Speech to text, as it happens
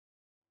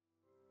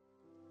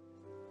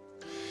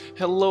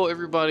Hello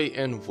everybody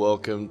and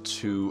welcome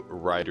to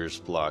Writer's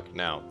Block.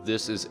 Now,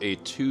 this is a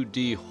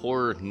 2D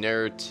horror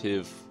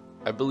narrative,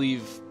 I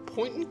believe,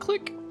 point and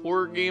click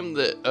horror game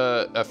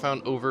that I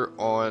found over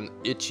on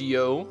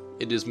itch.io.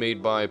 It is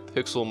made by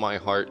Pixel My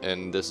Heart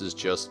and this is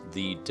just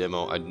the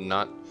demo.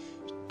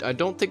 I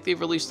don't think they've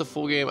released the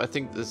full game. I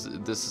think this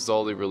is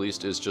all they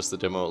released is just the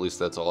demo, at least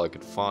that's all I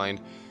could find.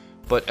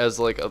 But as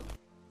like a...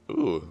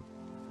 Ooh.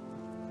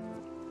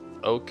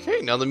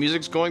 Okay, now the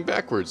music's going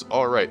backwards.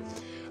 Alright.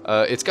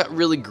 It's got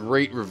really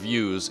great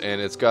reviews, and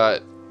it's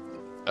got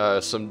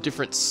some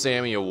different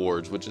Sammy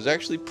Awards, which is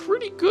actually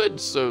pretty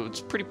good, so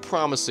it's pretty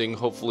promising.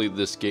 Hopefully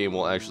this game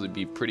will actually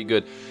be pretty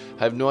good.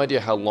 I have no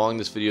idea how long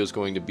this video is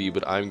going to be,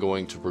 but I'm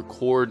going to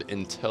record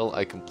until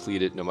I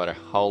complete it, no matter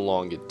how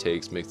long it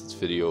takes. Make this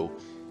video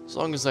as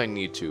long as I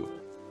need to.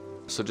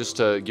 So just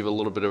to give a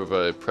little bit of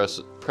a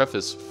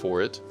preface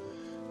for it,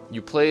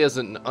 you play as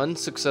an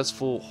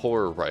unsuccessful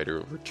horror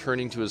writer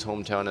returning to his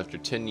hometown after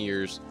 10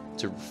 years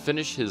to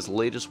finish his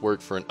latest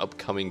work for an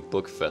upcoming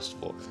book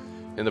festival.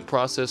 In the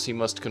process, he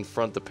must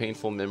confront the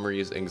painful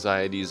memories,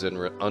 anxieties, and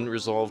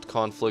unresolved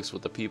conflicts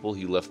with the people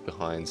he left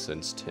behind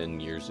since 10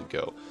 years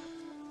ago.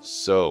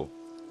 So,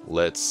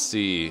 let's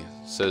see.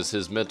 Says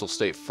his mental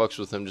state fucks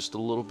with him just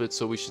a little bit,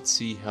 so we should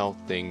see how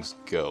things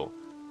go.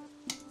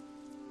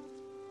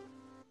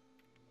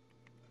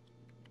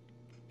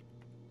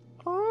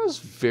 Oh, it's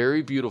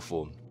very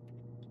beautiful.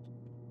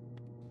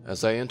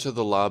 As I enter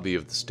the lobby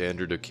of the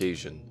standard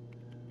occasion,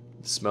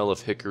 the smell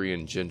of hickory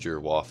and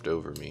ginger waft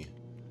over me.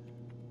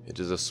 It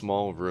is a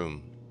small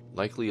room,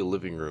 likely a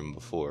living room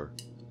before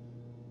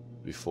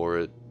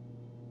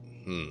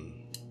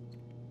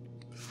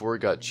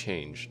it got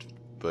changed,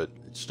 but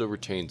it still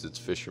retains its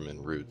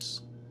fisherman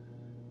roots.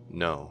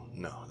 No,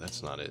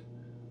 that's not it.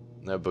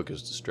 That book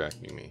is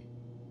distracting me.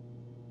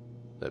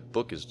 That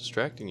book is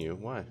distracting you?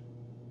 Why?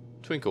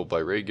 Twinkle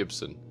by Ray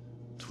Gibson.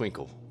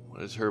 Twinkle.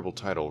 What a terrible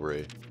title,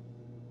 Ray.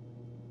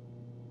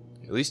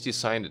 At least he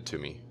signed it to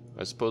me.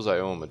 I suppose I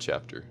owe him a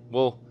chapter.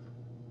 Well,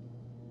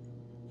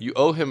 you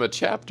owe him a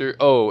chapter?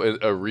 Oh,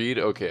 a read?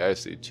 Okay, I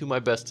see. To my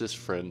bestest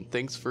friend,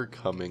 thanks for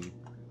coming.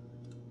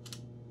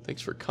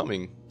 Thanks for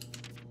coming.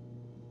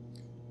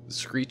 The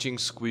screeching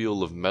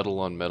squeal of metal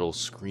on metal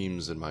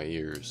screams in my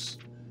ears.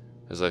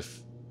 As I...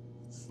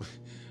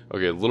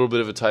 Okay, a little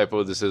bit of a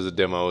typo. This is a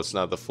demo. It's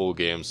not the full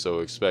game, so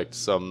expect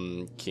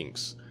some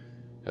kinks.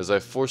 As I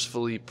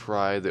forcefully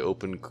pry the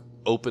open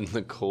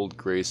the cold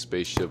gray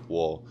spaceship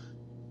wall.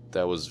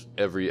 That was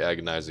every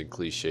agonizing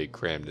cliche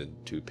crammed in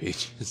 2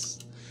 pages.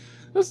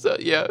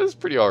 Yeah, it's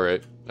pretty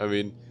alright. I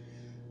mean,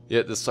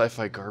 yeah, the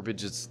sci-fi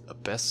garbage is a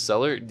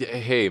bestseller.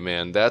 Hey,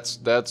 man,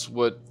 that's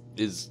what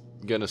is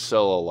gonna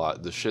sell a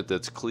lot. The shit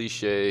that's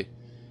cliche.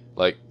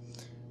 Like,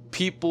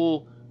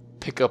 people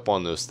pick up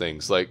on those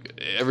things. Like,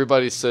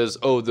 everybody says,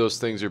 oh, those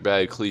things are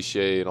bad,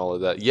 cliche, and all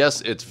of that. Yes,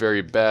 it's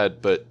very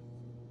bad, but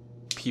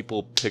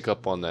people pick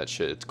up on that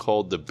shit. It's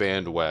called the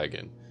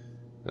bandwagon.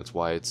 That's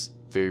why it's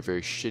very,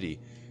 very shitty.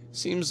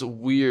 Seems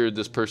weird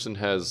this person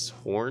has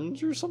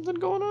horns or something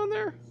going on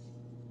there.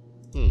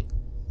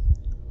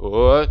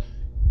 What?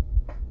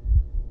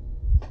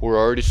 We're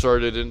already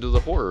started into the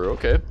horror,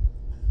 okay.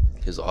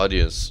 His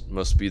audience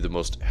must be the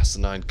most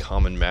asinine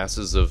common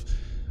masses of...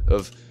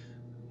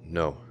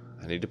 No,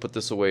 I need to put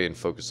this away and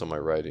focus on my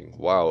writing.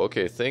 Wow,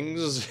 okay,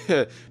 things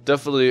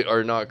definitely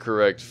are not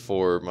correct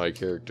for my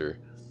character.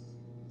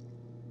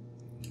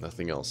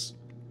 Nothing else.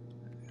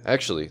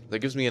 Actually, that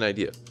gives me an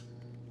idea.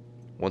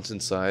 Once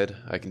inside,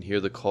 I can hear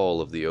the call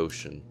of the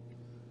ocean.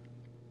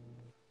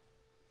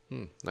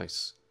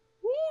 Nice.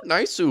 Ooh,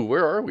 nice. Ooh,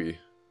 where are we?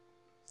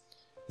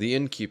 The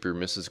innkeeper,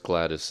 Mrs.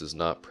 Gladys, is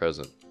not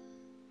present.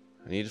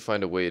 I need to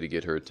find a way to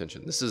get her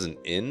attention. This is an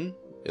inn?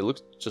 It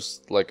looks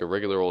just like a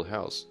regular old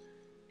house.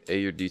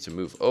 A or D to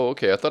move. Oh,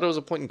 okay. I thought it was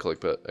a point and click,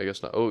 but I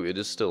guess not. Oh, it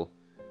is still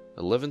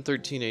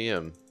 11:13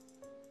 a.m.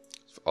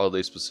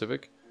 Oddly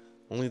specific.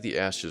 Only the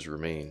ashes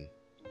remain.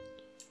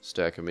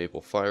 Stack of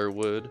maple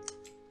firewood.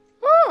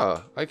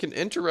 Ah, I can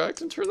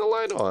interact and turn the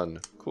light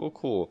on. Cool,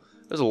 cool.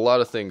 There's a lot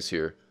of things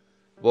here.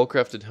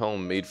 Well-crafted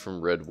helm made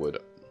from redwood.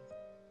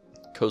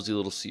 Cozy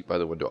little seat by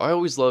the window. I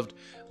always loved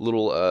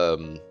little, I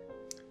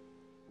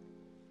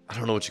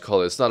don't know what you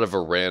call it. It's not a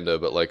veranda,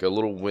 but like a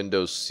little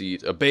window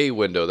seat. A bay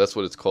window, that's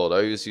what it's called. I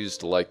always used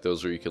to like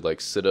those where you could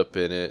like sit up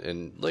in it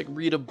and like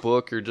read a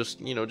book or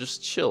just, you know,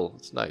 just chill.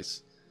 It's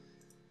nice.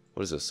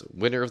 What is this?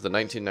 Winner of the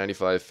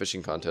 1995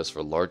 fishing contest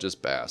for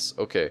largest bass.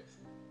 Okay.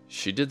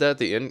 She did that?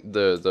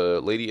 The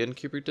lady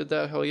innkeeper did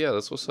that? Hell yeah,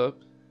 that's what's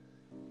up.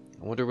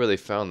 I wonder where they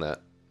found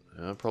that.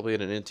 Probably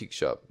at an antique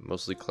shop.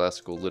 Mostly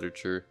classical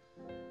literature.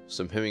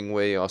 Some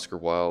Hemingway, Oscar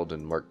Wilde,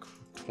 and Mark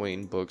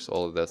Twain books.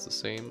 All of that's the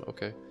same.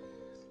 Okay.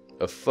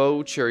 A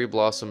faux cherry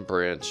blossom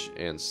branch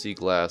and sea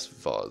glass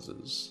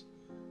vases.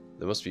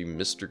 That must be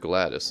Mr.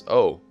 Gladys.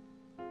 Oh.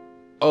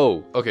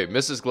 Oh, okay.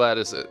 Mrs.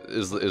 Gladys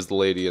is the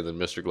lady, and then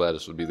Mr.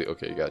 Gladys would be the...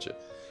 Okay, gotcha.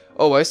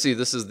 Oh, I see.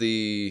 This is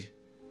the...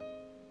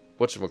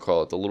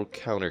 Whatchamacallit, the little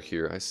counter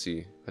here. I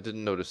see. I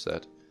didn't notice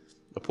that.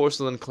 A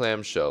porcelain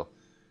clamshell.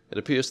 It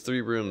appears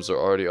 3 rooms are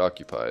already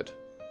occupied.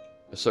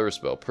 A service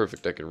bell.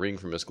 Perfect. I can ring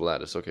for Miss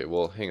Gladys. Okay,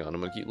 well, hang on.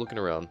 I'm gonna keep looking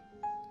around.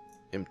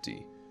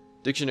 Empty.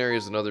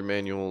 Dictionaries and other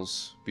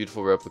manuals.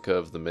 Beautiful replica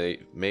of the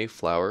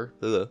Mayflower.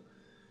 Ugh.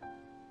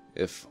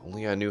 If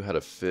only I knew how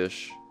to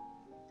fish.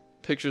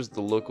 Pictures of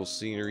the local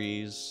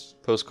sceneries.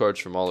 Postcards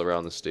from all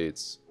around the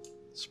states.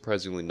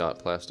 Surprisingly not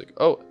plastic.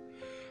 Oh!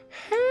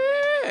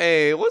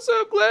 Hey! What's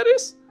up,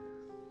 Gladys?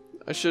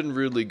 I shouldn't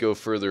rudely go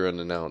further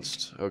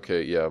unannounced.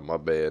 Okay, yeah, my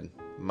bad.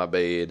 My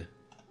bad.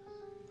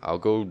 I'll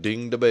go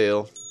ding the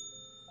bell.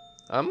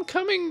 I'm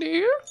coming,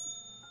 dear.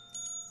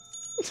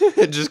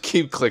 Just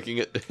keep clicking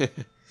it.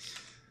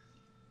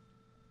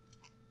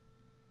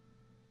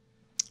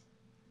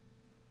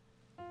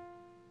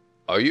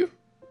 Are you?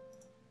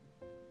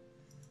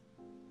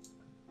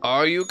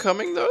 Are you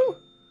coming, though?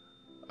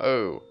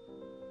 Oh.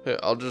 Hey,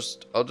 I'll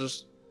just...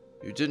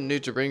 You didn't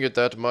need to ring it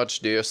that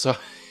much, dear, so...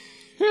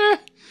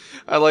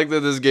 I like that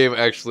this game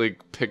actually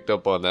picked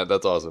up on that.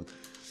 That's awesome.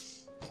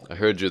 I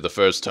heard you the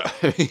first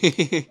time.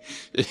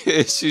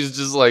 She's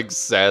just like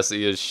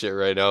sassy as shit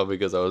right now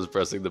because I was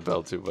pressing the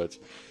bell too much.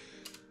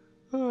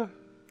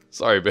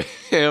 Sorry,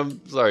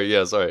 Bam. Sorry,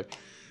 yeah, sorry.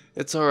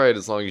 It's alright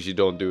as long as you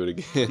don't do it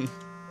again.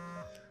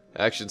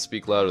 Actions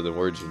speak louder than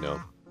words, you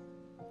know.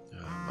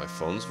 My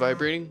phone's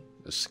vibrating?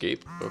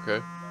 Escape?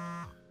 Okay.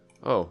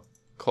 Oh,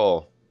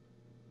 call.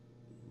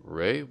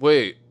 Ray?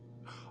 Wait.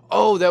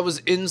 Oh, that was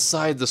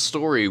inside the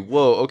story.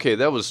 Whoa, okay,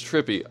 that was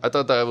trippy. I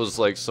thought that was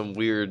like some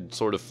weird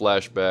sort of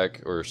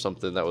flashback or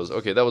something that was...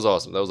 Okay, that was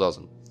awesome. That was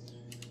awesome.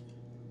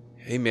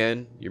 Hey,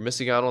 man, you're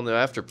missing out on the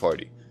after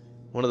party.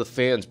 One of the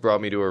fans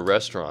brought me to a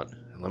restaurant.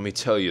 And let me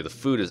tell you, the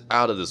food is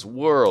out of this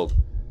world.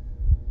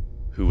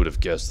 Who would have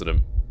guessed that a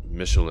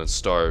Michelin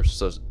star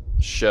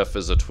chef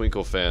is a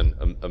Twinkle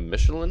fan? A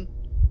Michelin?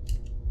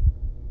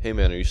 Hey,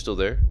 man, are you still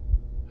there?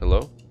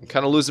 Hello? I'm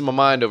kind of losing my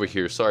mind over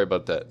here. Sorry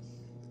about that.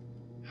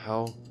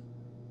 How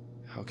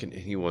can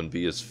anyone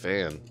be his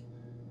fan?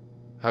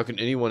 How can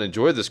anyone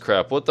enjoy this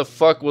crap? What the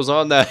fuck was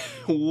on that?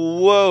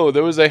 Whoa,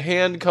 there was a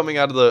hand coming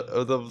out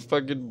of the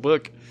fucking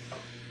book.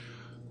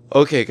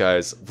 Okay,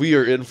 guys, we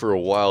are in for a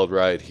wild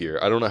ride here.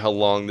 I don't know how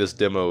long this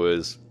demo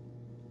is,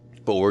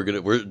 but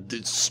we're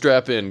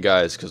strap in,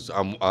 guys, because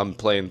I'm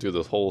playing through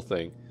the whole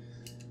thing.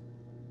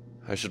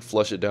 I should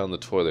flush it down the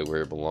toilet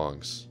where it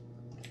belongs.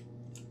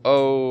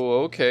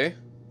 Oh, okay.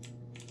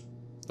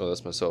 Oh,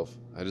 that's myself.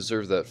 I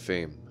deserve that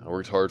fame. I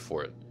worked hard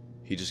for it.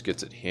 He just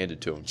gets it handed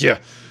to him. Yeah!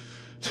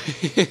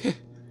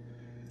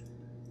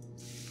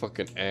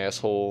 Fucking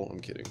asshole.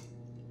 I'm kidding.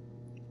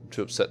 I'm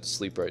too upset to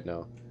sleep right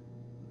now.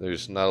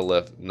 There's not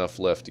enough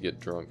left to get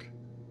drunk.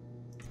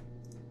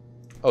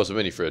 Oh, it's a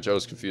mini fridge. I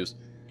was confused.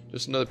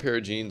 Just another pair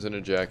of jeans and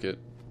a jacket.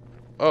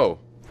 Oh.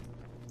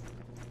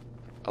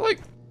 I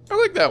like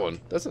that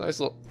one. That's a nice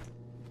little...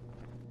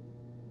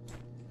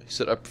 He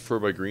said I prefer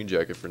my green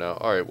jacket for now.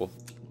 Alright, well,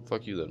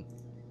 fuck you then.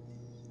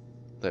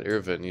 That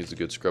air vent needs a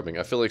good scrubbing.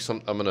 I feel like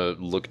I'm gonna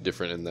look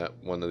different in that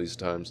one of these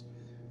times.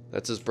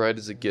 That's as bright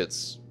as it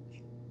gets.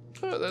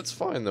 That's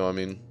fine though, I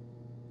mean...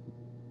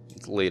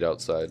 It's late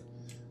outside.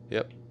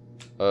 Yep.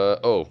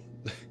 Oh.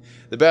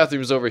 The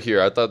bathroom's over here.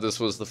 I thought this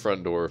was the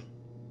front door.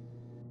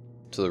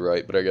 To the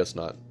right, but I guess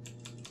not.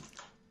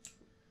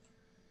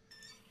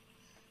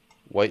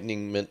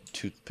 Whitening mint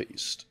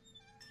toothpaste.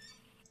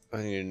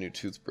 I need a new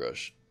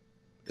toothbrush.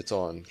 It's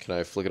on. Can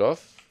I flick it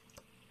off?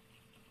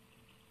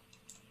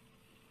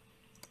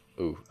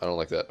 Ooh, I don't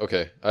like that.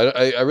 Okay.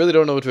 I really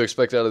don't know what to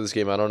expect out of this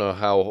game. I don't know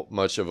how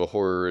much of a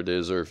horror it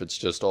is or if it's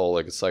just all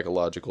like a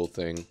psychological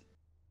thing.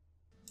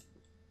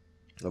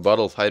 A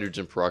bottle of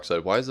hydrogen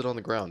peroxide. Why is it on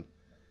the ground?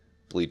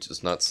 Bleach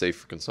is not safe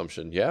for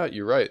consumption. Yeah,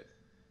 you're right.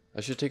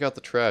 I should take out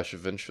the trash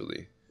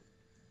eventually.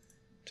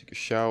 Take a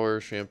shower,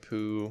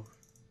 shampoo.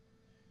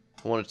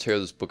 I want to tear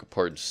this book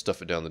apart and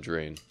stuff it down the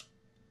drain.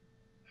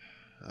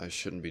 I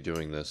shouldn't be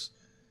doing this.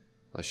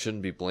 I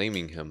shouldn't be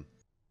blaming him.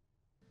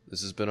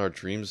 This has been our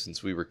dream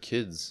since we were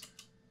kids.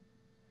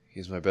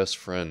 He's my best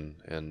friend,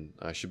 and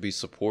I should be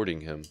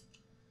supporting him.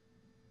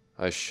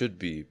 I should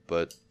be,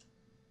 but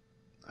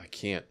I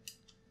can't.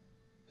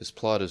 His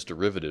plot is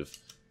derivative.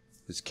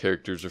 His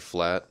characters are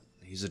flat.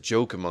 He's a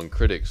joke among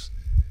critics.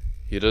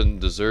 He doesn't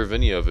deserve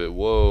any of it.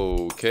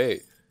 Whoa,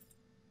 okay.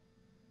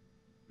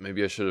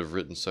 Maybe I should have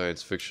written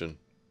science fiction.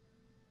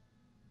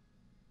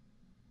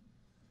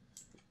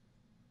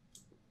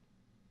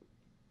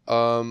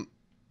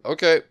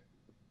 Okay.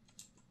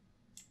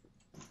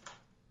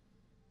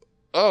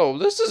 Oh,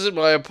 this isn't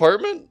my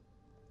apartment?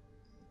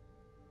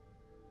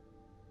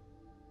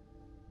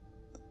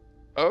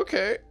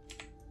 Okay.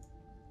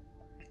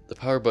 The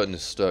power button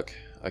is stuck.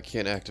 I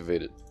can't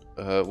activate it.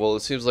 Well,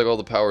 it seems like all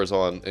the power is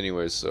on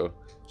anyways, so...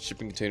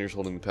 Shipping containers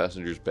holding the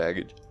passenger's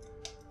baggage.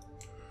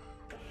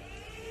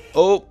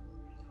 Oh!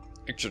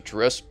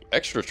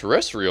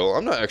 Extraterrestrial?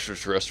 I'm not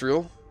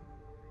extraterrestrial.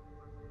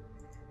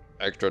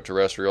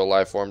 Extraterrestrial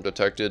life form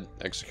detected.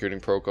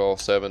 Executing protocol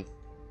 7.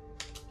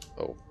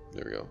 Oh,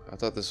 there we go. I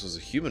thought this was a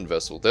human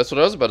vessel. That's what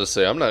I was about to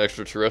say. I'm not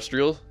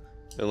extraterrestrial.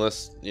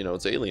 Unless, you know,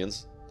 it's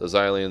aliens. Those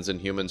aliens and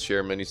humans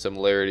share many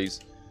similarities.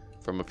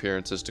 From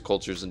appearances to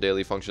cultures and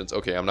daily functions.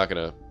 Okay, I'm not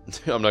gonna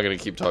I'm not gonna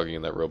keep talking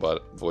in that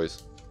robot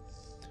voice.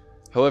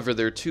 However,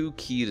 there are two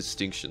key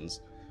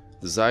distinctions.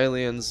 The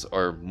Xylians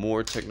are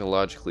more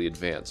technologically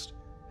advanced,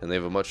 and they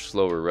have a much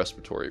slower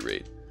respiratory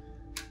rate.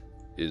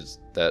 Is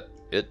that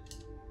it?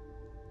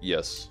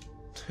 Yes.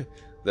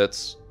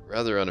 That's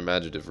rather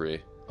unimaginative,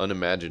 Ray.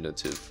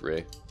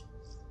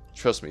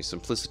 Trust me,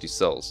 simplicity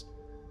sells.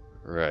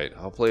 Right,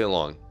 I'll play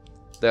along.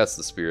 That's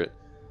the spirit.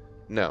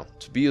 Now,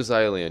 to be a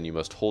Xylian, you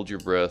must hold your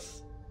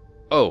breath.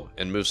 Oh,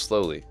 and move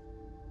slowly.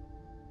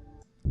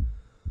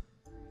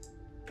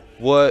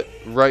 What?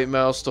 Right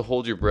mouse to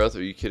hold your breath?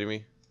 Are you kidding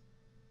me?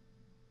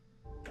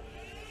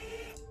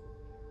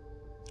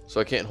 So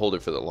I can't hold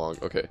it for that long.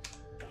 Okay.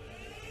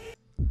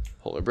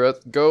 Hold my breath.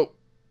 Go.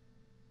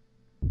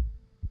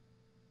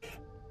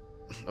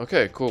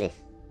 Okay, cool.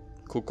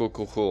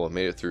 Cool. I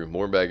made it through.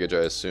 More baggage,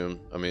 I assume.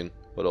 I mean,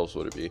 what else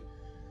would it be?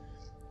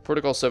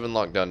 Protocol 7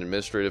 lockdown.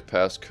 Administrative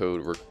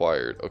passcode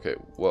required. Okay,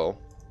 well.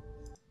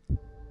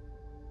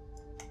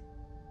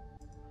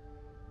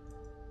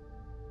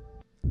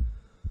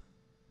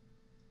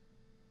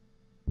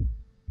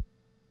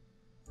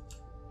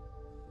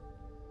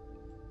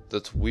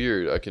 That's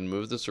weird. I can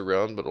move this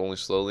around, but only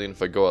slowly, and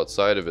if I go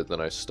outside of it,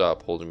 then I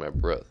stop holding my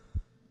breath.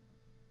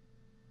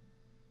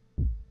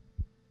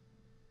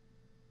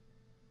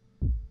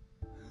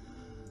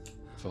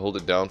 If I hold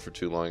it down for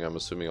too long, I'm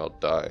assuming I'll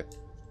die.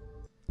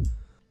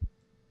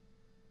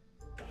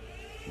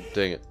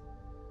 Dang it.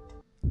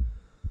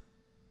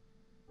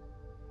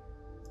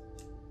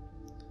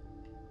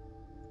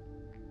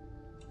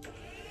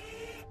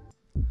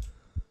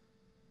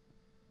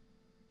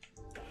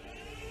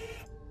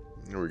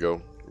 Here we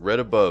go. Red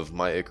above,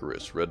 my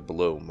Icarus. Red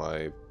below,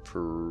 my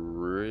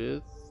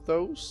Perithos?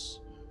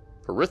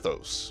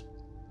 Perithos.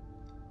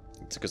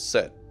 It's a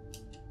cassette.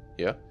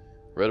 Yeah?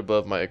 Red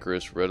above, my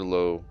Icarus. Red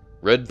below...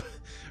 Red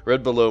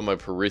below, my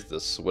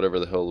Perithos. Whatever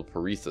the hell the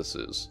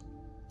Perithos is.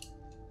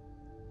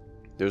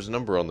 There's a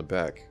number on the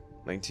back.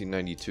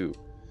 1992.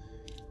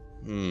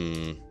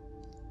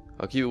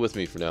 I'll keep it with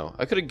me for now.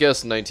 I could have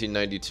guessed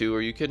 1992.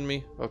 Are you kidding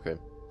me? Okay.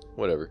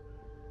 Whatever.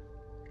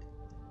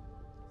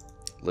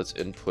 Let's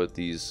input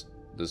this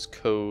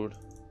code.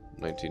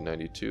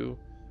 1992.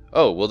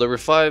 Oh, well, there were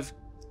 5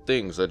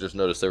 things. I just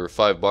noticed there were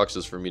 5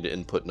 boxes for me to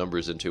input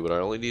numbers into, but I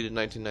only needed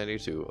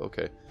 1992.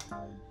 Okay.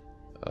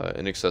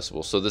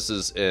 Inaccessible. So this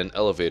is an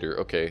elevator.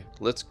 Okay.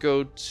 Let's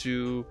go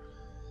to...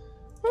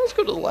 Well, let's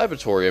go to the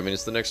laboratory. I mean,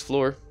 it's the next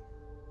floor.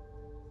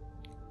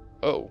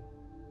 Oh.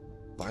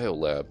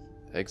 Biolab.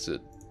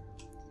 Exit.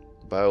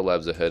 The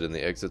biolab's ahead and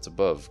the exit's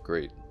above.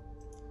 Great.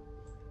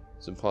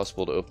 It's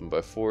impossible to open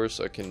by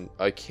force. I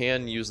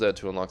can use that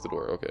to unlock the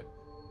door. Okay.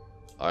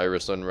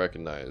 Iris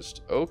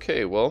unrecognized.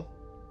 Okay, well.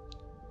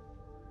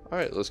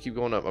 Alright, let's keep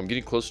going up. I'm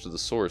getting close to the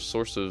source.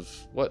 Source of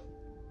what?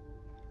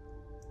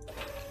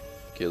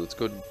 Okay, let's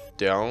go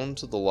down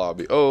to the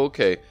lobby. Oh,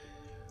 okay.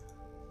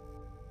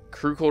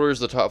 Crew quarters,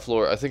 the top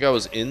floor. I think I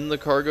was in the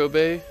cargo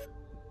bay.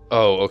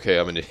 Oh, okay.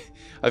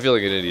 I feel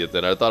like an idiot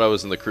then. I thought I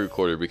was in the crew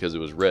quarter because it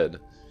was red.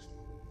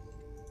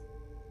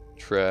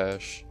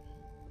 Trash.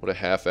 What a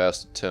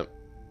half-assed attempt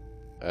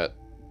at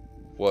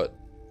what?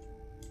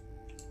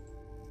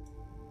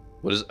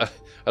 What is... I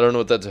don't know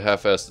what that's a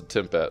half-assed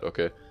attempt at.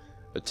 Okay.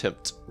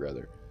 Attempt,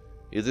 rather.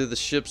 Either the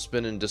ship's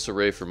been in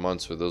disarray for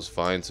months or those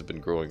vines have been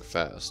growing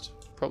fast.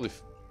 Probably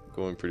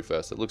going pretty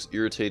fast. It looks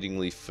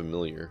irritatingly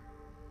familiar.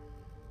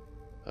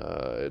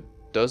 It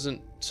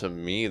doesn't to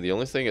me. The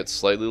only thing it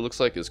slightly looks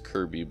like is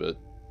Kirby, but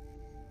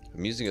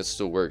I'm using it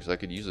still works. I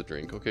could use a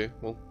drink. Okay,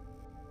 well.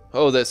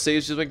 Oh, that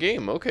saves you the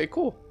game. Okay,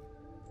 cool.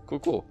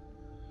 Cool.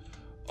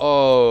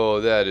 Oh,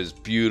 that is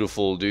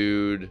beautiful,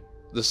 dude.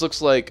 This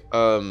looks like,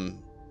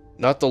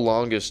 not the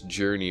longest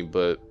journey,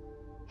 but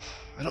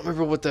I don't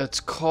remember what that's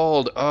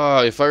called.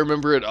 If I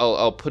remember it,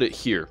 I'll put it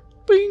here.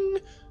 Bing!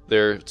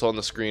 There, it's on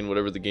the screen,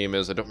 whatever the game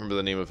is. I don't remember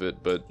the name of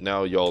it, but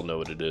now y'all know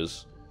what it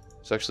is.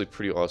 It's actually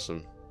pretty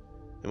awesome.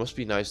 It must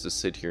be nice to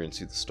sit here and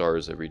see the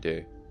stars every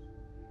day.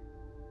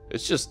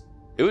 It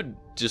would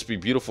just be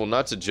beautiful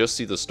not to just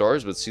see the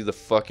stars, but see the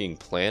fucking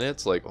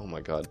planets. Like, oh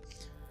my god.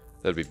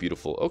 That'd be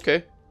beautiful.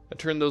 Okay, I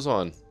turned those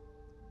on.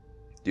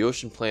 The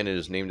ocean planet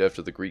is named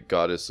after the Greek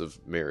goddess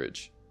of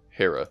marriage,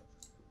 Hera.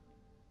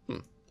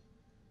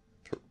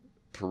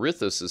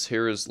 Perithos is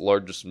Hera's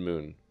largest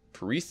moon.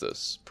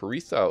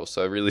 Perithos,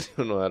 I really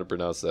don't know how to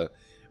pronounce that.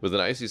 With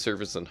an icy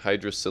surface and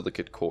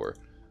hydrosilicate core.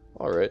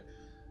 Alright.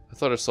 I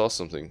thought I saw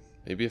something.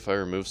 Maybe if I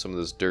remove some of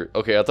this dirt.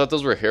 Okay, I thought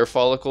those were hair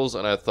follicles,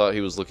 and I thought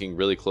he was looking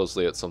really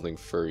closely at something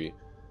furry.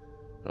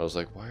 And I was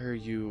like,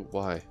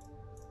 why?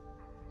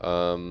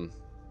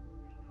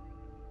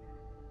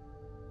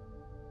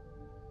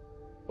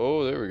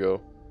 Oh, there we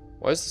go.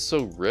 Why is this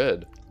so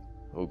red?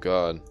 Oh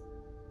god.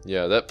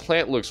 Yeah, that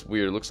plant looks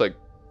weird. It looks like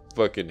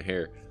fucking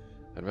hair.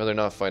 I'd rather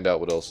not find out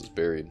what else is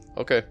buried.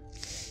 Okay.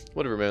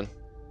 Whatever, man.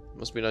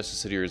 Must be nice to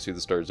sit here and see the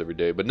stars every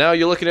day. But now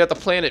you're looking at the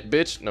planet,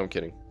 bitch! No, I'm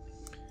kidding.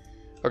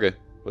 Okay.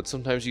 But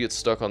sometimes you get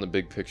stuck on the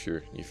big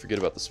picture. You forget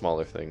about the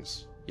smaller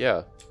things.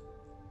 Yeah.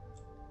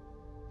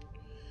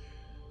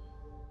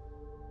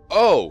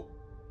 Oh!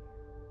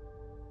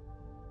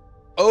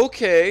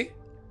 Okay.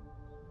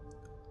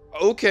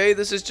 Okay,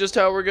 this is just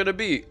how we're gonna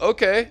be.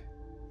 Okay.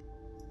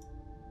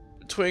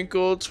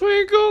 Twinkle,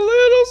 twinkle,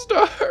 little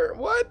star.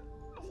 What?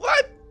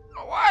 What?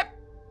 What?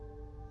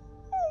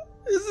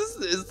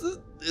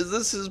 Is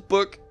this his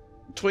book?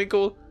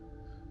 Twinkle?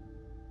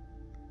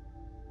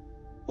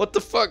 What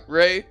the fuck,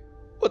 Ray?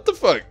 What the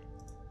fuck?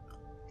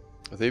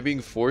 Are they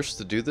being forced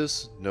to do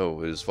this?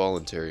 No, it is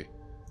voluntary.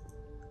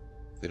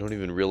 They don't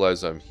even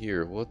realize I'm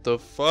here. What the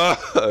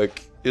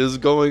fuck is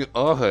going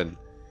on?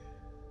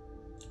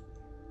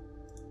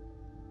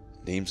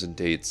 Names and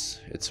dates.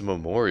 It's a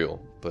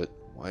memorial, but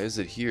why is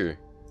it here?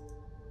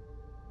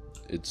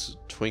 It's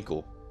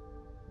Twinkle.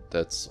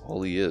 That's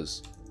all he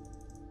is.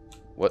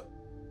 What?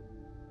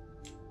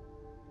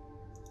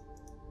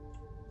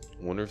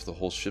 I wonder if the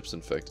whole ship's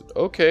infected.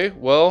 Okay,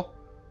 well.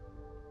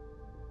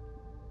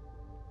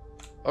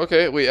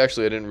 Okay, wait,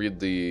 actually I didn't read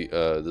the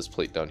this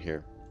plate down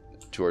here.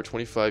 To our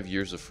 25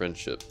 years of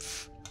friendship.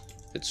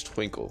 It's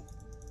Twinkle.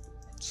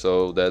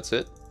 So that's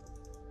it.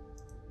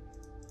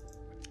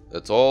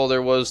 That's all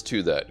there was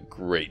to that.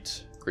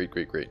 Great. Great,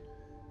 great, great.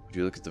 Would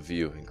you look at the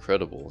view?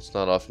 Incredible. It's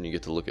not often you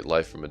get to look at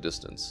life from a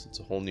distance. It's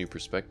a whole new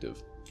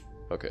perspective.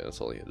 Okay,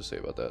 that's all he had to say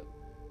about that.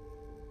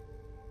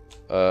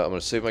 I'm going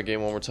to save my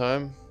game one more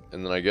time.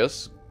 And then I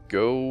guess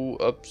go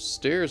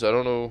upstairs. I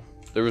don't know.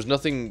 There was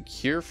nothing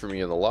here for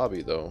me in the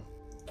lobby, though.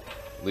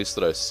 At least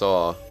that I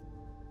saw.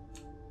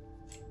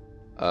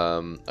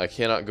 I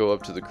cannot go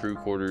up to the crew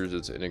quarters.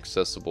 It's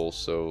inaccessible.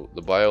 So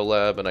the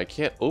biolab, and I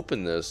can't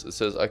open this. It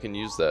says I can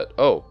use that.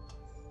 Oh.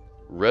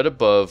 Red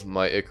above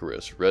my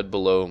Icarus. Red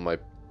below my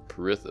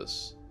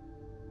Perithus.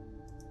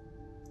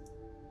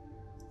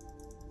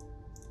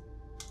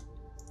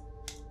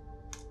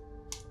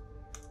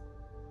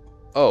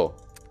 Oh.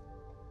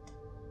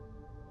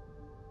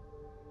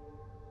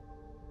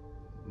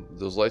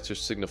 Those lights are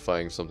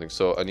signifying something.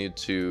 So I need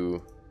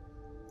to...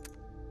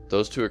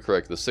 Those two are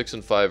correct. The 6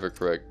 and 5 are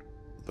correct.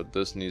 But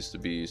this needs to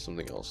be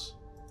something else.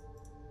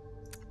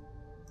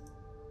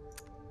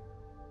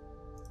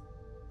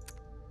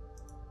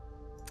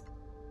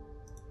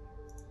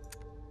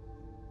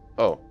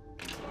 Oh.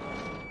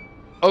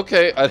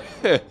 Okay,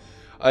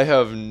 I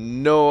have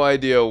no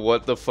idea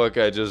what the fuck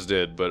I just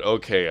did, but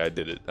okay, I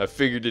did it. I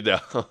figured it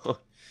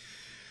out.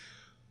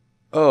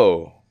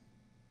 Oh.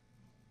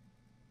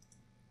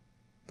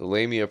 The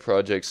Lamia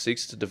project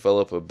seeks to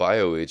develop a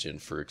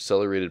bioagent for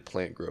accelerated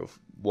plant growth.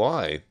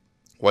 Why?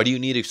 Why do you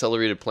need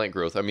accelerated plant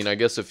growth? I mean, I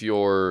guess if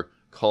you're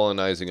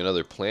colonizing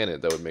another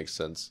planet, that would make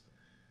sense.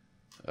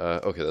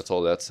 Okay, that's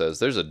all that says.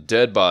 There's a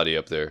dead body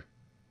up there.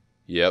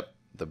 Yep,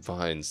 the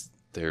vines.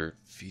 They're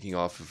feeding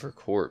off of her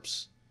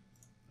corpse.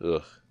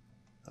 Ugh.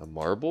 A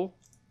marble?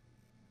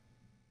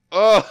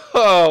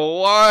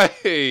 Oh, why?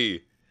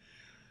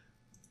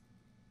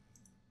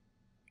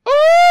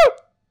 Oh!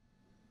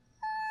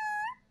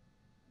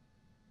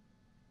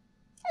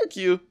 Fuck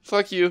you.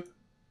 Fuck you.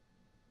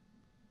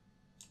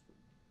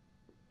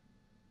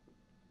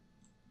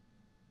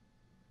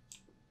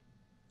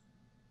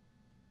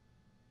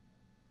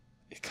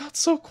 It got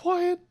so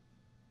quiet.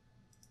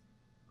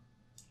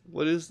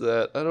 What is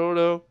that? I don't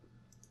know.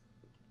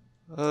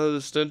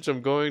 The stench,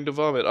 I'm going to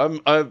vomit.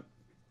 I'm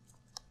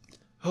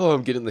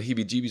getting the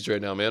heebie-jeebies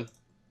right now, man.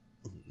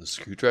 The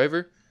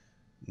screwdriver?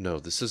 No,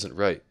 this isn't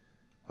right.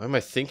 Why am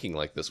I thinking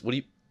like this? What do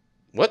you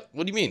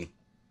mean?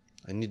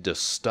 I need to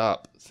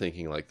stop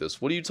thinking like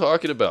this. What are you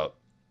talking about?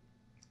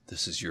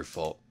 This is your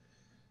fault.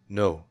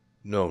 No,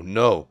 no,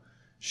 no.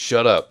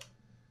 Shut up.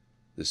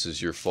 This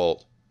is your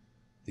fault.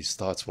 These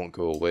thoughts won't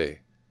go away.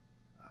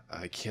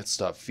 I can't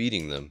stop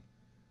feeding them.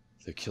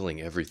 They're killing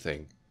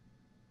everything.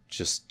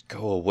 Just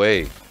go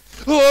away.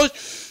 Oh!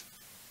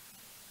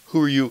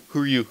 Who are you?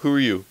 Who are you? Who are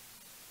you?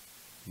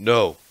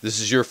 No, this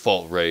is your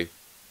fault, Ray.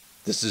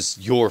 This is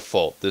your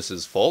fault. This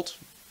is fault?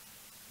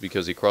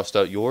 Because he crossed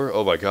out your?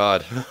 Oh my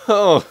god.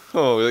 Oh,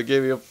 that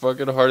gave me a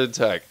fucking heart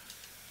attack.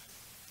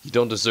 You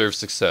don't deserve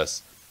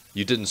success.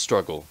 You didn't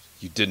struggle.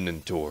 You didn't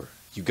endure.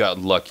 You got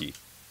lucky.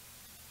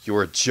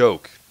 You're a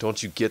joke.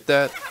 Don't you get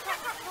that?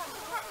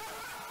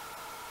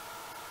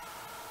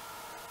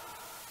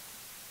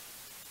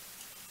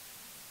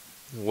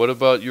 What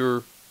about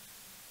you,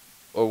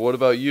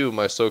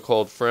 my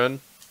so-called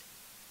friend?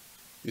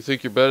 You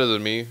think you're better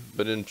than me,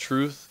 but in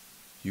truth,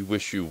 you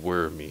wish you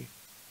were me.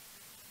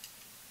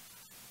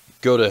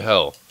 Go to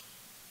hell.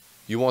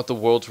 You want the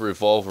world to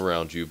revolve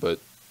around you, but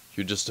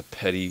you're just a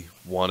petty,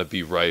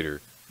 wannabe writer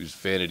whose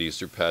vanity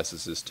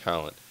surpasses his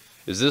talent.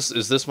 Is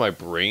this my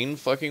brain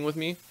fucking with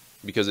me?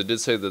 Because it did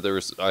say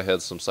that I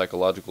had some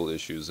psychological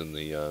issues in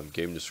the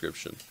game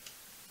description.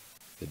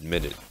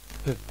 Admit it.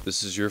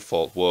 This is your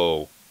fault.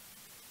 Whoa.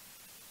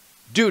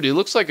 Dude, it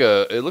looks like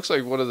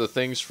one of the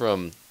things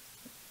from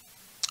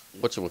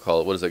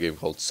whatchamacallit, what is that game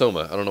called?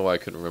 Soma. I don't know why I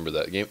couldn't remember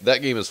that game.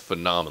 That game is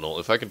phenomenal.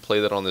 If I can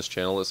play that on this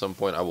channel at some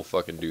point, I will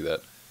fucking do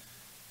that.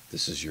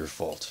 This is your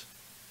fault.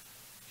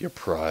 Your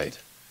pride.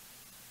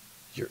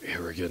 Your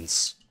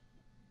arrogance.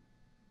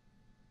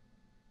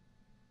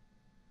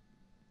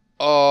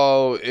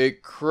 Oh,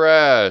 it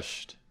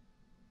crashed.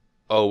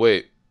 Oh,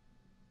 wait.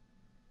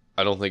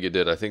 I don't think it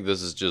did. I think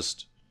this is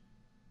just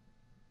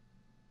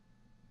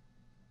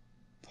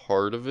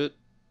part of it.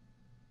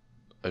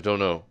 I don't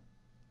know.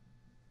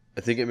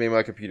 I think it made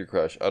my computer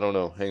crash. I don't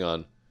know. Hang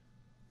on.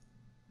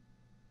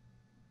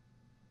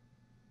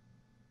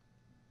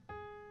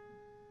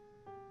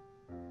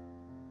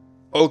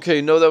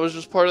 Okay, no, that was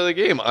just part of the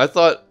game. I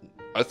thought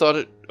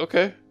it...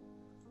 Okay.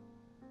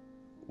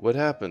 What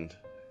happened?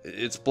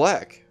 It's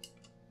black.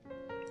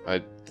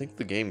 I think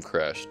the game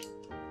crashed.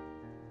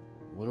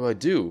 What do I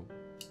do?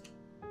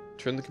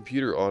 Turn the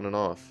computer on and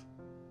off.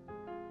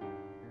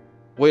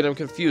 Wait, I'm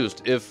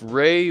confused. If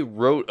Ray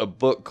wrote a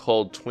book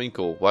called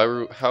Twinkle,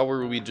 how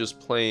were we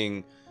just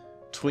playing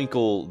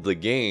Twinkle the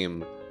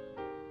game,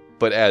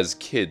 but as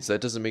kids?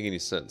 That doesn't make any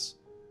sense.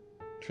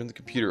 Turn the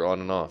computer on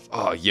and off.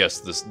 Ah,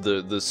 yes,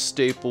 the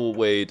staple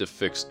way to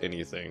fix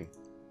anything.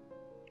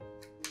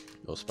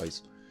 No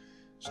spice.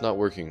 It's not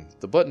working.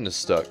 The button is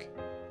stuck.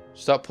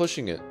 Stop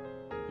pushing it.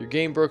 Your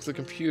game broke the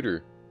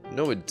computer.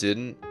 No, it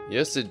didn't.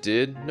 Yes, it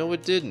did. No,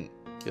 it didn't.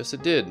 Yes,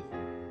 it did.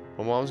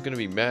 My mom's gonna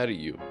be mad at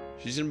you.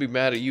 She's gonna be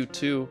mad at you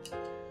too.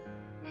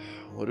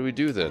 What do we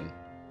do then?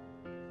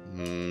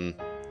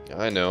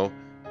 I know.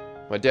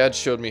 My dad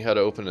showed me how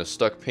to open a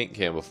stuck paint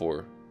can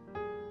before.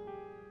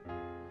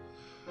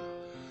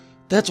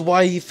 That's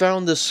why he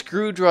found the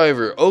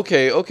screwdriver.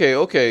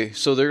 Okay.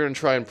 So they're gonna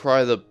try and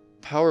pry the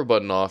power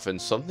button off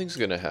and something's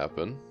gonna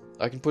happen.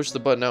 I can push the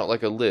button out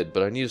like a lid,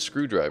 but I need a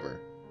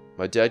screwdriver.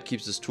 My dad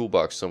keeps his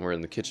toolbox somewhere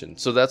in the kitchen.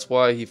 So that's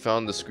why he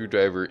found the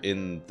screwdriver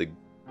in the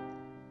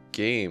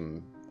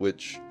game,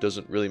 which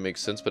doesn't really make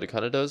sense, but it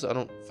kind of does. I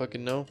don't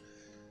fucking know.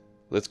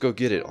 Let's go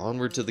get it.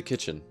 Onward to the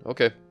kitchen.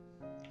 Okay.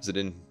 Is it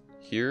in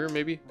here,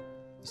 maybe?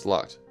 It's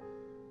locked.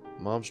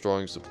 Mom's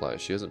drawing supply.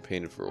 She hasn't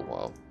painted for a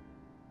while.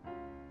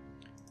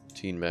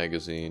 Teen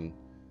magazine.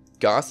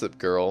 Gossip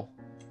Girl.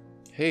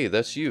 Hey,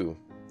 that's you.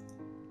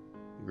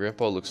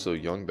 Grandpa looks so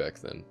young back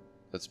then.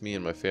 That's me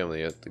and my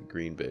family at the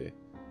Green Bay.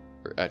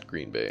 Or at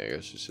Green Bay, I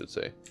guess you should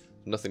say.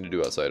 Nothing to do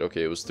outside.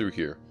 Okay, it was through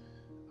here.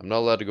 I'm not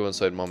allowed to go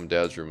inside Mom and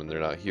Dad's room and they're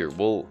not here.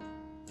 Well,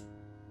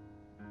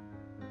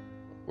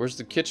 where's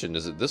the kitchen?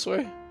 Is it this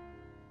way?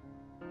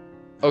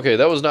 Okay,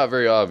 that was not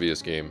very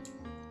obvious, game.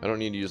 I don't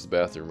need to use the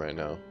bathroom right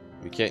now.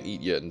 We can't eat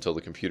yet until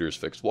the computer is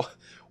fixed.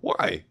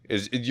 Why?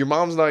 Is your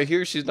mom's not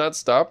here? She's not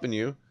stopping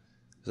you.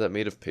 Is that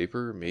made of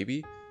paper?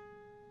 Maybe?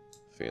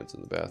 Fans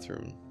in the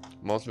bathroom.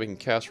 Mom's making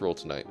casserole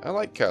tonight. I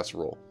like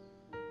casserole.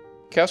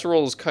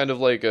 Casserole is kind of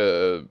like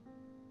a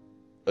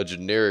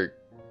generic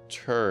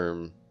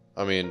term.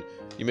 I mean,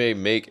 you may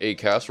make a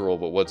casserole,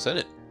 but what's in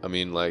it? I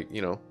mean, like,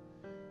 you know,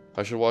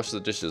 I should wash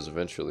the dishes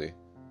eventually.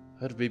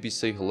 How do babies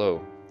say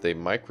hello? They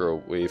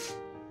microwave.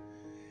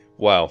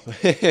 Wow.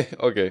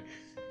 Okay.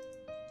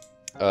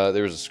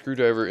 There was a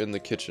screwdriver in the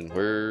kitchen.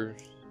 Where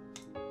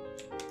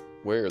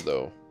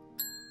though?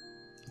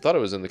 I thought it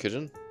was in the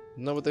kitchen.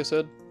 Isn't that what they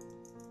said?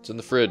 It's in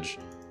the fridge.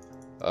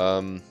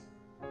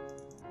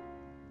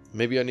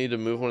 Maybe I need to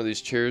move one of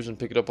these chairs and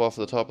pick it up off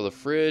the top of the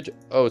fridge.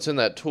 Oh, it's in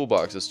that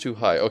toolbox. It's too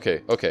high.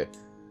 Okay.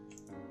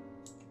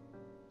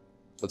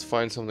 Let's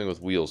find something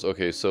with wheels.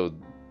 Okay, so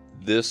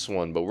this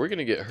one, but we're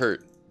gonna get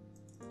hurt.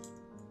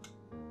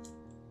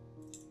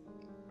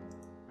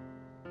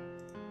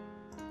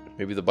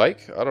 Maybe the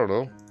bike? I don't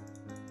know.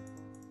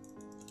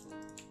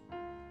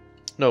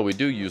 No, we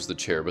do use the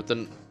chair, but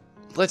then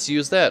let's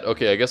use that.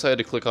 Okay, I guess I had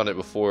to click on it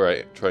before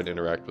I tried to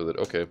interact with it.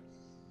 Okay.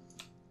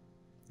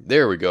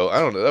 There we go. I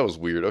don't know. That was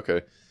weird.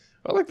 Okay.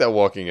 I like that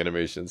walking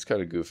animation. It's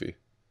kind of goofy.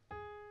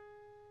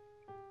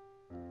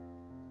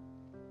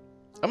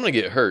 I'm going to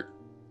get hurt.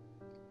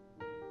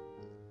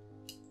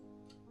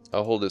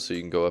 I'll hold it so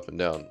you can go up and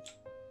down.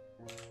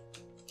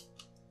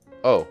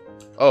 Oh.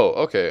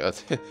 Okay.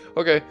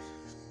 Okay.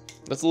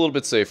 That's a little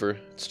bit safer.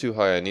 It's too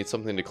high. I need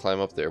something to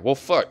climb up there. Well,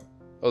 fuck.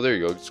 Oh, there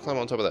you go. Just climb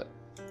on top of that.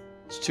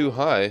 It's too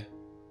high.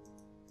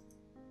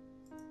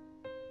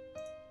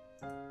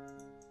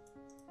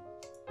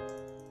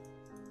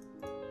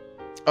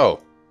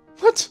 Oh.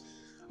 What?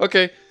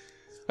 Okay.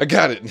 I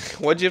got it.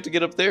 Why'd you have to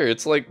get up there?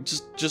 It's like,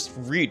 just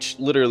reach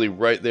literally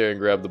right there and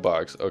grab the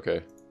box.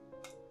 Okay.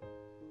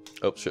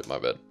 Oh, shit, my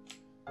bad.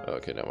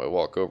 Okay, now I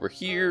walk over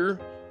here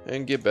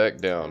and get back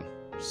down.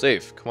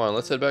 Safe. Come on,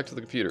 let's head back to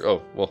the computer.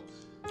 Oh, well.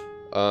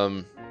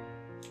 I'll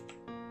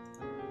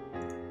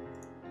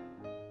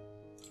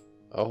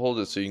hold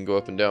it so you can go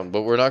up and down.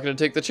 But we're not going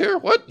to take the chair?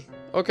 What?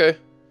 Okay.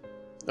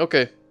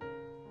 Okay.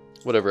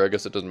 Whatever, I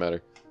guess it doesn't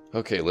matter.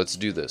 Okay, let's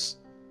do this.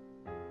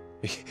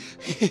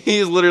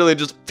 He's literally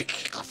just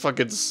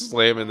fucking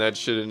slamming that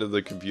shit into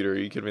the computer. Are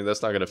you kidding me?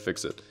 That's not going to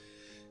fix it.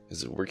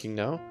 Is it working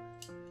now?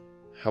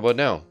 How about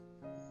now?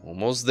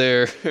 Almost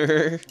there.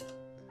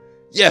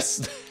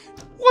 Yes!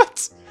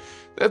 What?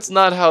 That's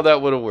not how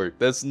that would have worked.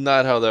 That's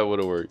not how that would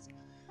have worked.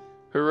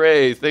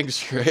 Hooray! Thanks,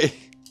 Trey.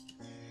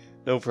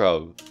 No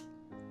problem.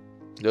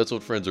 That's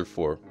what friends are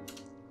for.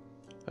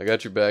 I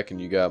got your back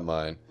and you got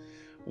mine.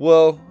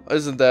 Well,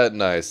 isn't that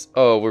nice?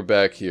 Oh, we're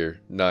back here.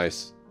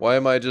 Nice. Why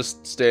am I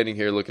just standing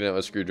here looking at my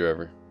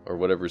screwdriver? or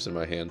whatever's in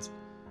my hands.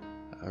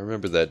 I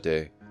remember that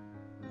day.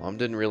 Mom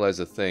didn't realize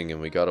a thing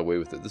and we got away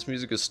with it. This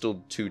music is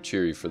still too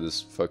cheery for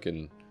this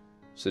fucking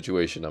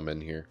situation I'm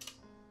in here.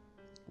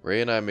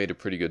 Ray and I made a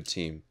pretty good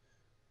team. ...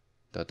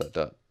 I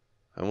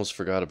almost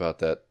forgot about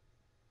that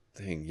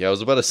thing. Yeah, I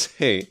was about to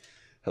say,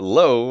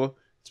 hello?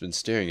 It's been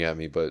staring at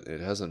me, but it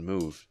hasn't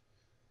moved.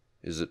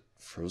 Is it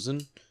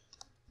frozen?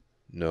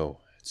 No,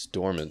 it's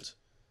dormant.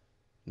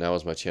 Now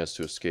is my chance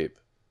to escape.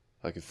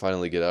 I can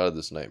finally get out of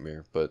this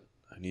nightmare, but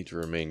I need to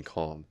remain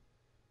calm.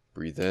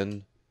 Breathe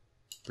in,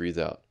 breathe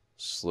out,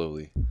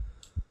 slowly.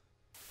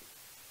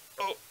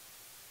 Oh!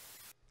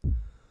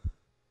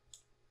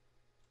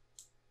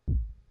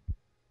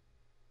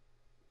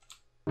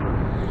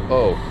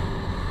 Oh.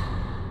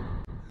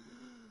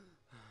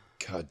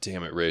 God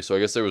damn it, Ray. So I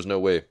guess there was no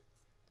way.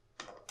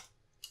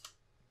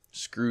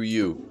 Screw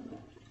you.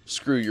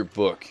 Screw your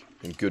book,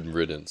 and good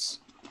riddance.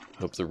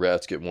 Hope the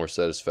rats get more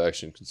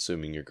satisfaction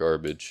consuming your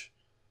garbage.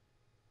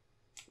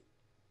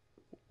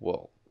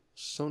 Well,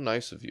 so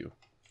nice of you.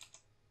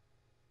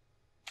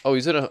 Oh,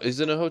 he's in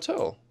a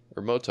hotel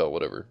or motel,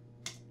 whatever.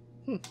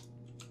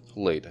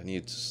 Late. I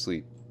need to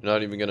sleep. You're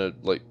not even gonna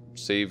like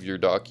save your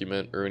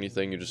document or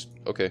anything. You're just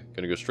okay.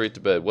 Gonna go straight to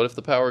bed. What if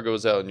the power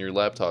goes out and your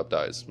laptop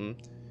dies?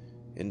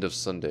 End of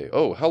Sunday.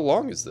 Oh, how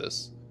long is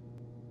this?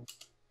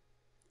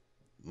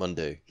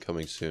 Monday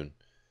coming soon.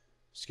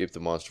 Escape the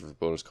monster for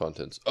bonus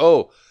contents.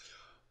 Oh,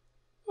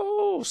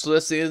 so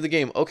that's the end of the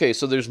game. Okay,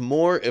 so there's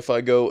more if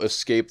I go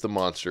escape the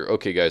monster.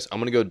 Okay, guys, I'm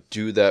gonna go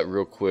do that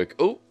real quick.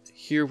 Oh,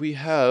 here we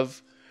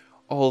have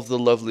all of the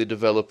lovely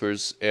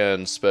developers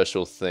and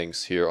special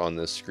thanks here on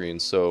this screen.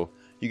 So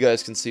you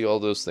guys can see all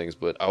those things,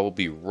 but I will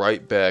be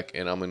right back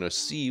and I'm gonna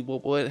see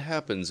what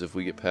happens if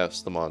we get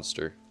past the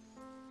monster.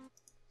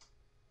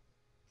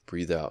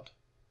 Breathe out.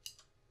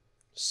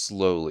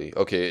 Slowly.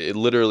 Okay, it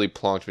literally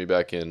plonked me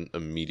back in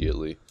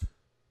immediately.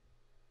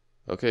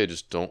 Okay,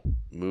 just don't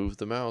move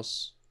the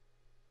mouse.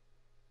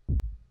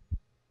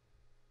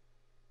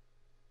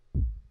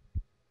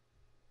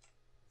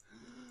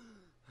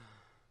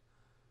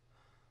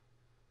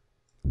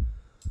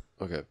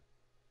 Okay.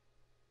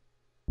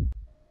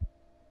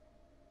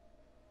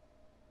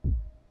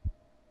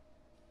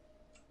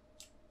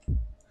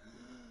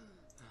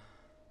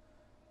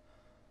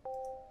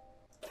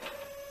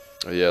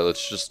 Oh, yeah,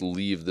 let's just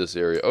leave this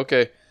area.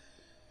 Okay.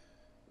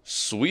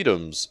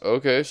 Sweetums.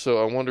 Okay,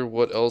 so I wonder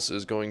what else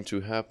is going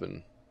to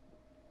happen.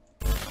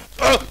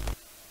 Oh!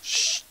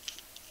 Shh!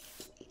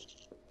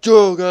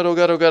 Oh god, oh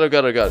god, oh god, oh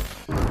god, oh god.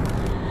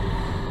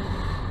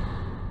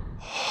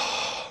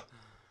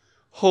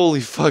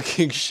 Holy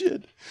fucking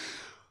shit.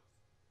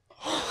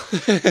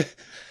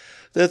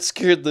 That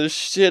scared the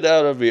shit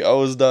out of me. I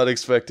was not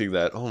expecting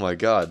that. Oh my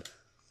god.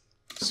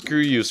 Screw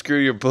you, screw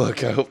your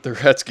book. I hope the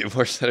rats get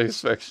more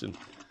satisfaction.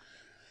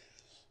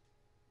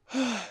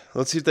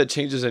 Let's see if that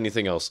changes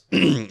anything else.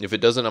 If it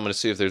doesn't, I'm going to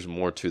see if there's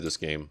more to this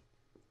game.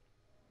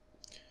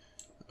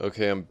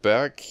 Okay, I'm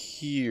back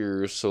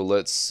here, so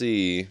let's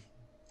see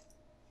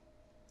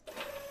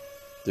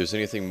if there's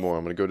anything more.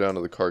 I'm going to go down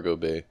to the cargo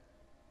bay.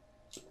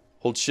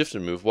 Hold shift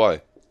and move.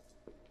 Why?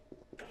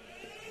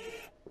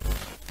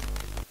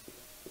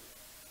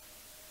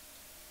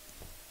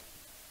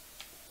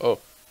 Oh.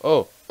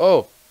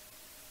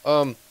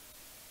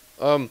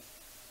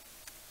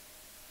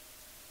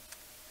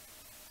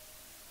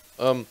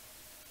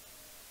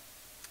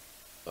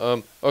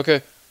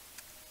 Okay.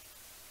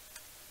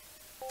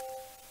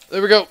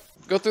 There we go.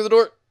 Go through the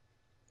door.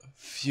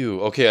 Phew.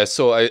 Okay,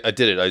 so I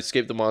did it. I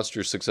escaped the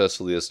monster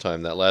successfully this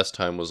time. That last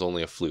time was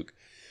only a fluke.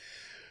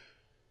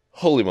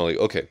 Holy moly.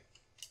 Okay.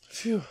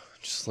 Phew.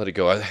 Just let it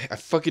go. I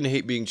fucking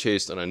hate being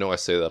chased, and I know I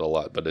say that a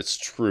lot, but it's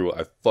true.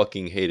 I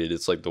fucking hate it.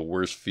 It's like the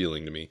worst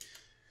feeling to me.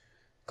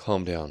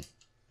 Calm down.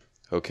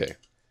 Okay.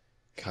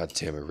 God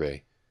damn it,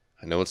 Ray.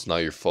 I know it's not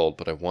your fault,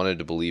 but I wanted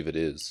to believe it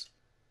is.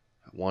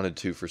 I wanted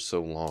to for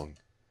so long.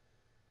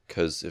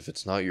 Because if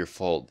it's not your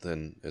fault,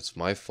 then it's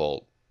my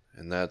fault.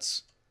 And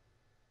that's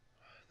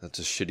a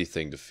shitty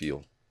thing to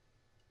feel. ...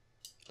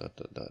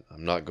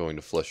 I'm not going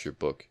to flush your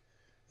book.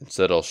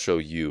 Instead, I'll show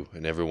you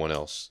and everyone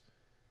else.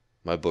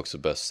 My book's a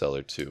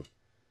bestseller, too.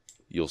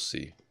 You'll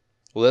see.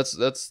 Well,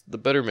 that's the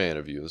better man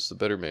of you. That's the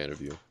better man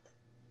of you.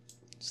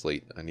 It's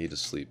late. I need to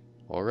sleep.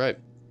 Alright.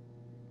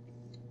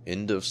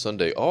 End of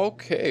Sunday.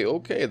 Okay.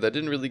 That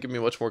didn't really give me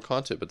much more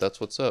content, but that's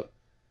what's up.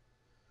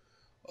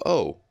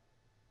 Oh.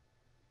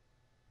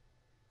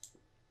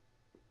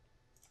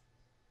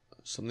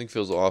 Something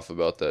feels off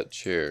about that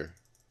chair.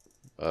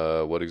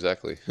 What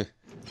exactly?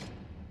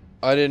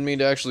 I didn't mean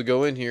to actually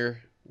go in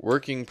here.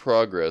 Working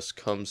progress.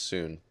 Come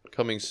soon.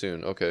 Coming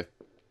soon. Okay.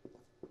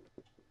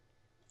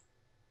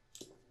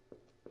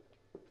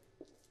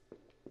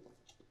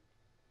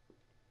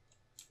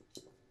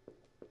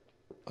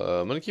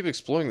 I'm gonna keep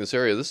exploring this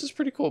area. This is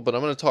pretty cool, but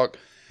I'm gonna talk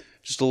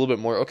just a little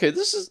bit more. Okay,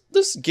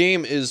 this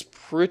game is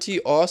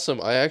pretty awesome.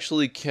 I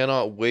actually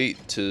cannot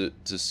wait to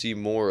see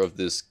more of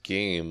this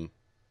game.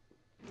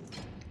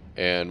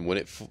 And when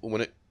it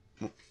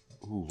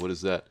ooh, what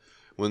is that?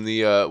 When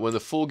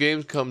the full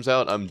game comes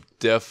out, I'm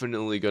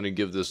definitely going to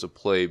give this a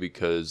play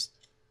because,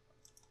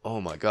 oh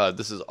my god,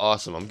 this is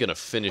awesome. I'm going to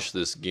finish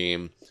this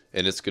game,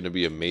 and it's going to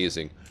be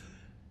amazing.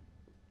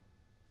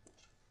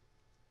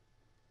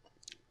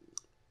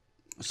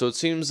 So it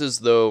seems as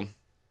though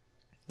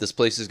this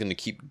place is going to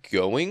keep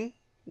going.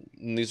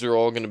 And these are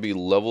all going to be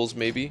levels,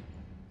 maybe.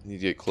 Need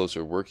to get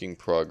closer. Work in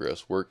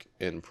progress,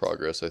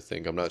 I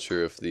think. I'm not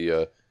sure if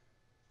the...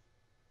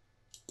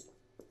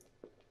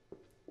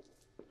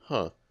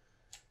 Huh.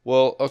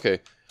 Well,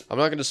 okay. I'm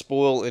not going to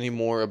spoil any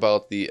more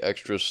about the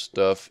extra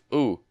stuff.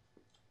 Ooh.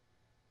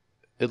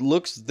 It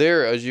looks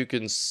there, as you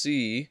can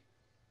see.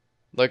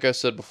 Like I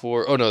said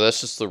before. Oh, no,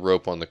 that's just the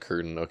rope on the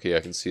curtain. Okay, I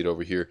can see it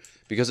over here.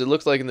 Because it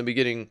looked like in the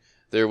beginning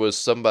there was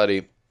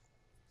somebody,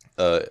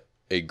 a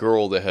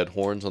girl that had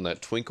horns on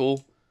that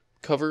Twinkle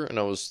cover. And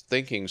I was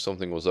thinking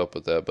something was up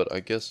with that, but I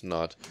guess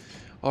not.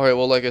 Alright,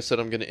 well, like I said,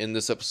 I'm going to end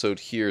this episode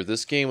here.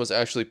 This game was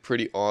actually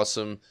pretty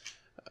awesome.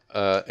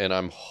 And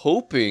I'm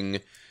hoping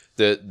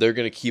that they're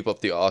going to keep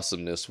up the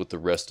awesomeness with the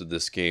rest of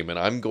this game. And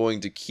I'm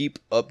going to keep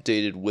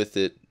updated with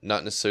it,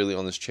 not necessarily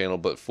on this channel,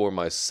 but for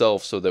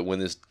myself, so that when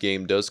this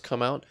game does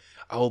come out,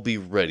 I will be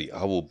ready.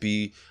 I will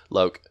be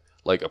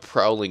like a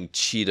prowling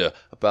cheetah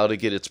about to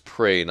get its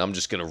prey, and I'm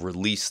just going to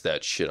release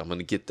that shit. I'm going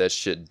to get that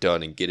shit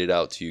done and get it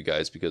out to you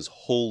guys, because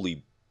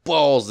holy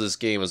balls, this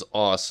game is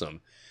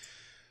awesome.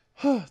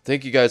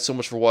 Thank you guys so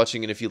much for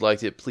watching, and if you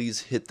liked it, please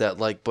hit that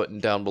like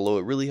button down below.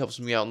 It really helps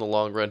me out in the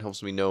long run,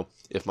 helps me know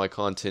if my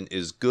content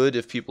is good,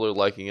 if people are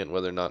liking it, and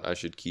whether or not I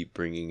should keep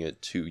bringing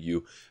it to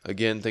you.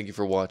 Again, thank you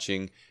for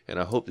watching, and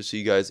I hope to see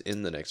you guys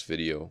in the next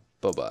video.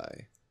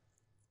 Bye-bye.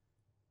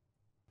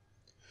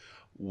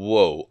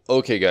 Whoa.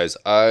 Okay, guys,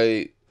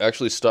 I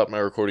actually stopped my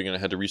recording, and I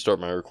had to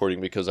restart my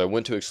recording because I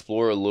went to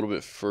explore a little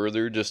bit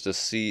further just to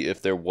see if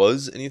there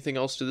was anything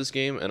else to this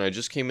game, and I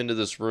just came into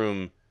this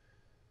room,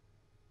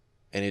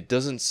 and it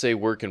doesn't say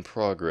work in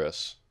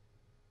progress.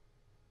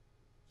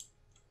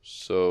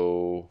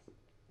 So,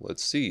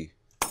 let's see.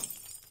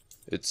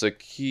 It's a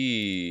key.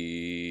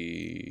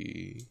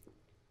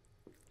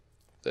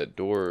 That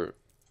door.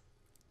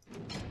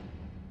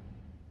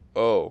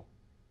 Oh.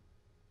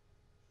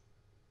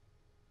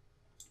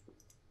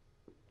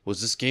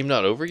 Was this game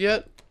not over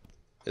yet?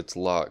 It's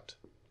locked.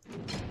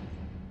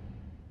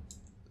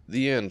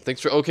 The end. Thanks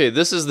for... Okay,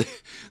 this is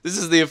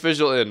the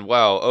official end.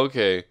 Wow,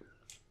 okay.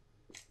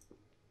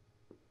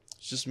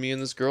 Just me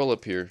and this girl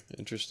up here.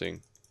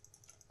 Interesting.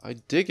 I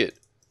dig it.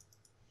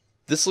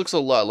 This looks a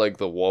lot like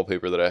the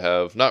wallpaper that I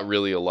have. Not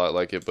really a lot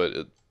like it, but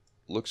it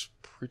looks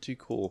pretty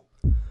cool.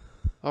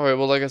 Alright,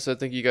 well, like I said,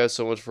 thank you guys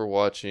so much for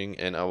watching,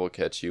 and I will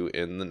catch you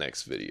in the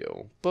next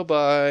video.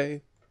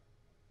 Bye-bye!